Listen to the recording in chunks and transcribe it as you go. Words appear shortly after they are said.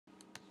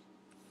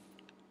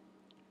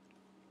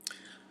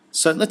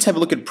So let's have a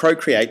look at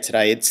Procreate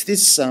today. It's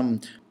this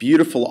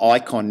beautiful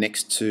icon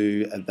next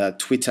to the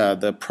Twitter,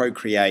 the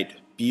Procreate,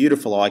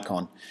 beautiful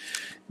icon.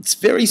 It's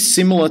very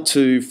similar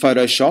to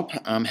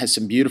Photoshop, has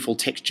some beautiful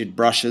textured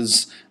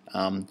brushes,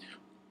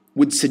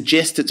 would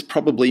suggest it's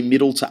probably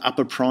middle to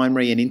upper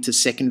primary and into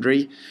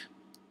secondary.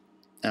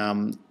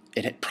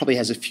 It probably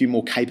has a few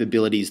more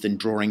capabilities than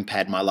Drawing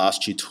Pad, my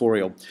last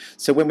tutorial.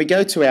 So when we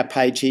go to our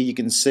page here, you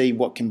can see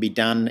what can be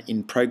done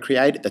in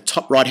Procreate. At the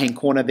top right-hand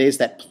corner, there's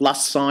that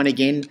plus sign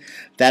again.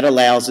 That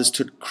allows us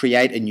to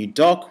create a new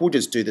doc. We'll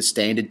just do the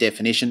standard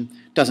definition.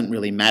 Doesn't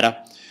really matter.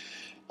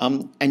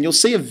 And you'll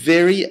see a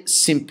very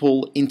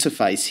simple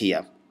interface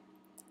here.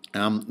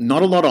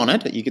 Not a lot on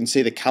it. You can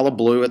see the color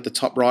blue at the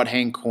top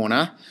right-hand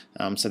corner.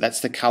 So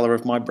that's the color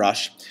of my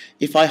brush.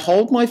 If I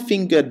hold my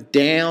finger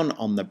down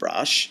on the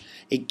brush,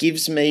 it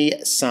gives me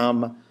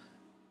some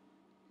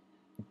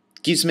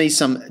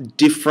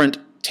different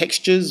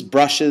textures,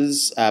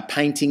 brushes,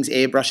 paintings,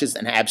 airbrushes,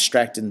 and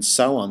abstract, and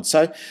so on.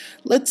 So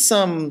let's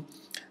go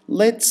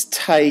to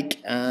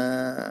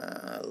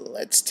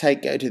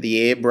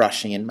the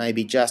airbrushing and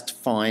maybe just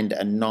find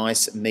a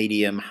nice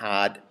medium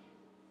hard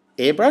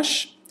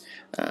airbrush.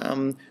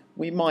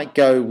 We might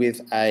go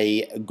with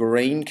a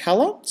green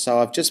color. So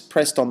I've just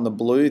pressed on the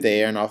blue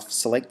there and I've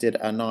selected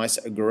a nice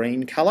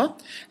green color,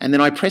 and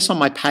then I press on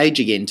my page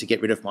again to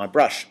get rid of my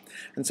brush.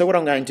 And so what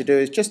I'm going to do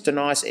is just a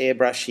nice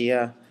airbrush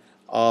here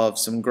of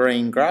some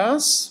green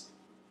grass,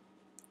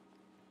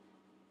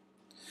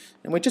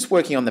 and we're just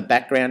working on the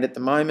background at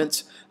the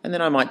moment, and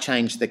then I might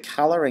change the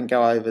color and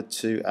go over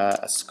to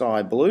a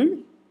sky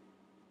blue.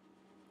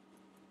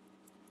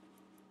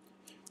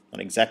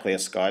 Not exactly a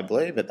sky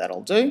blue, but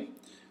that'll do.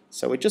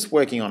 So we're just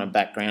working on a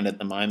background at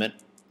the moment,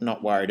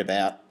 not worried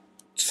about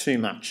too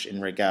much in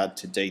regard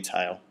to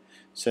detail.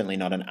 Certainly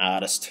not an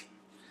artist.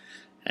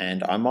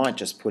 And I might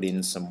just put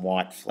in some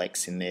white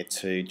flecks in there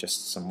too,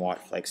 just some white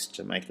flecks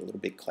to make it a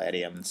little bit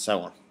cloudier and so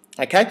on.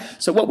 Okay,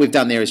 so what we've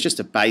done there is just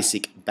a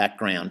basic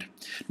background.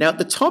 Now at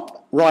the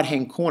top right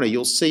hand corner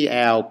you'll see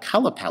our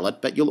color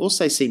palette, but you'll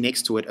also see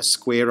next to it a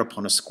square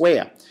upon a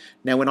square.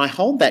 Now when I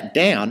hold that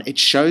down, it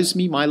shows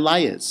me my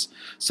layers.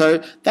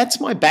 So that's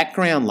my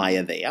background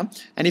layer there,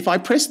 and if I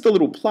press the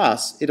little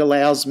plus, it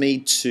allows me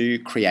to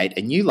create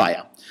a new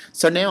layer.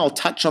 So now I'll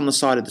touch on the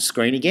side of the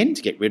screen again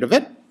to get rid of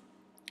it.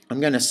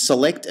 I'm going to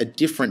select a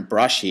different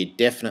brush here,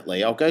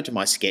 definitely. I'll go to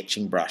my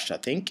sketching brush, I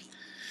think,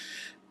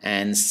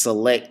 and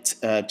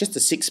select just a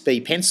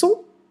 6B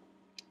pencil.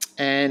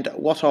 And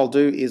what I'll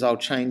do is I'll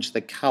change the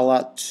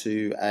color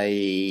to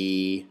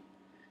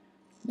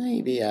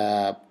maybe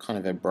a kind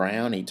of a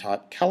browny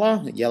type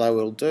color. Yellow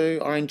will do,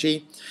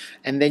 orangey.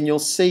 And then you'll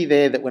see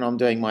there that when I'm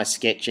doing my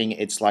sketching,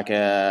 it's like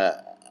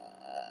a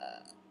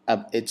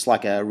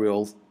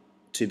real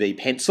 2B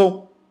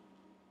pencil.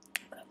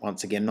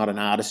 Once again, not an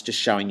artist, just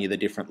showing you the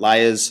different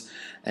layers.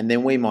 And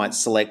then we might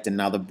select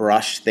another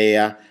brush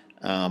there.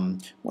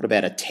 What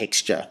about a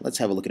texture? Let's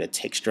have a look at a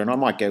texture, and I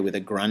might go with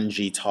a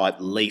grungy type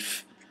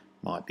leaf.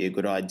 Might be a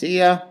good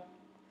idea.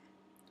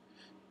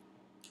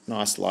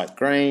 Nice light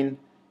green.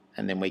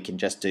 And then we can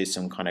just do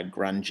some kind of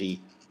grungy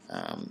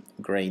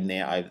green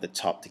there over the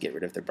top to get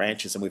rid of the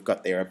branches, and we've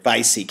got there a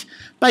basic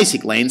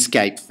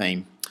landscape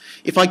theme.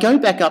 If I go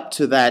back up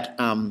to that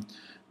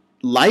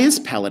layers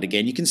palette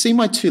again, you can see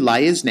my two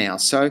layers now.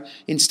 So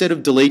instead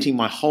of deleting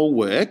my whole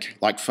work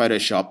like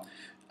Photoshop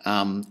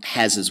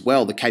has as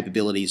well, the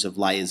capabilities of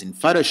layers in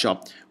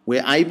Photoshop,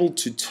 we're able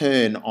to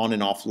turn on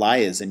and off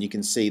layers, and you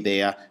can see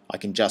there I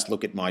can just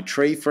look at my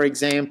tree, for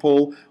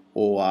example,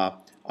 or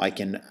I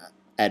can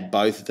add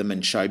both of them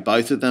and show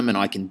both of them, and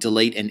I can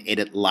delete and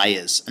edit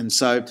layers. And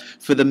so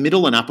for the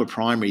middle and upper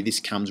primary, this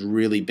comes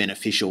really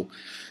beneficial.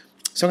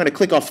 So I'm going to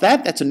click off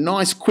that. That's a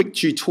nice quick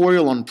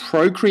tutorial on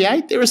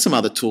Procreate. There are some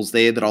other tools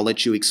there that I'll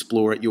let you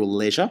explore at your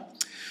leisure.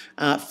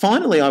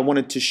 Finally, I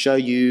wanted to show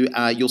you,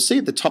 you'll see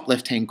at the top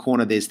left-hand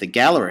corner there's the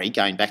gallery,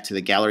 going back to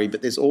the gallery,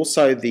 but there's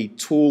also the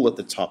tool at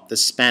the top, the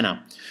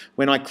spanner.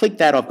 When I click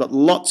that, I've got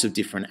lots of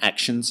different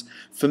actions.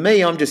 For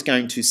me, I'm just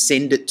going to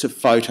send it to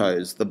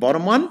photos, the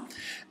bottom one,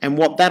 and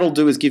what that'll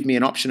do is give me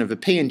an option of a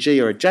PNG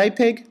or a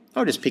JPEG.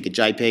 I'll just pick a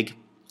JPEG.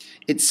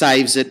 It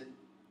saves it,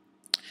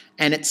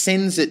 and it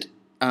sends it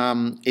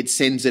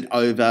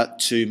over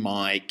to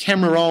my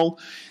camera roll,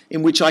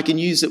 in which I can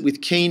use it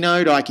with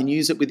Keynote, I can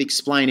use it with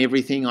Explain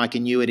Everything, I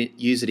can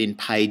use it in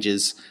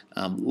Pages,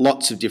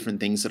 lots of different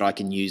things that I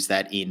can use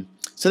that in.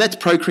 So that's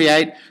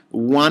Procreate,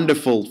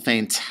 wonderful,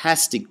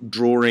 fantastic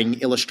drawing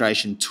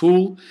illustration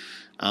tool.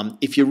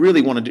 If you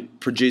really want to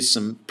produce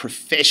some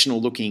professional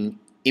looking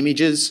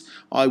images,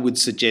 I would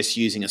suggest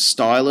using a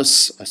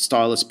stylus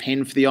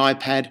pen for the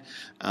iPad,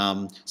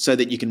 so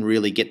that you can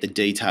really get the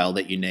detail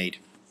that you need.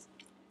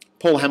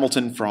 Paul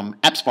Hamilton from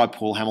Apps by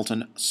Paul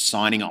Hamilton,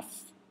 signing off.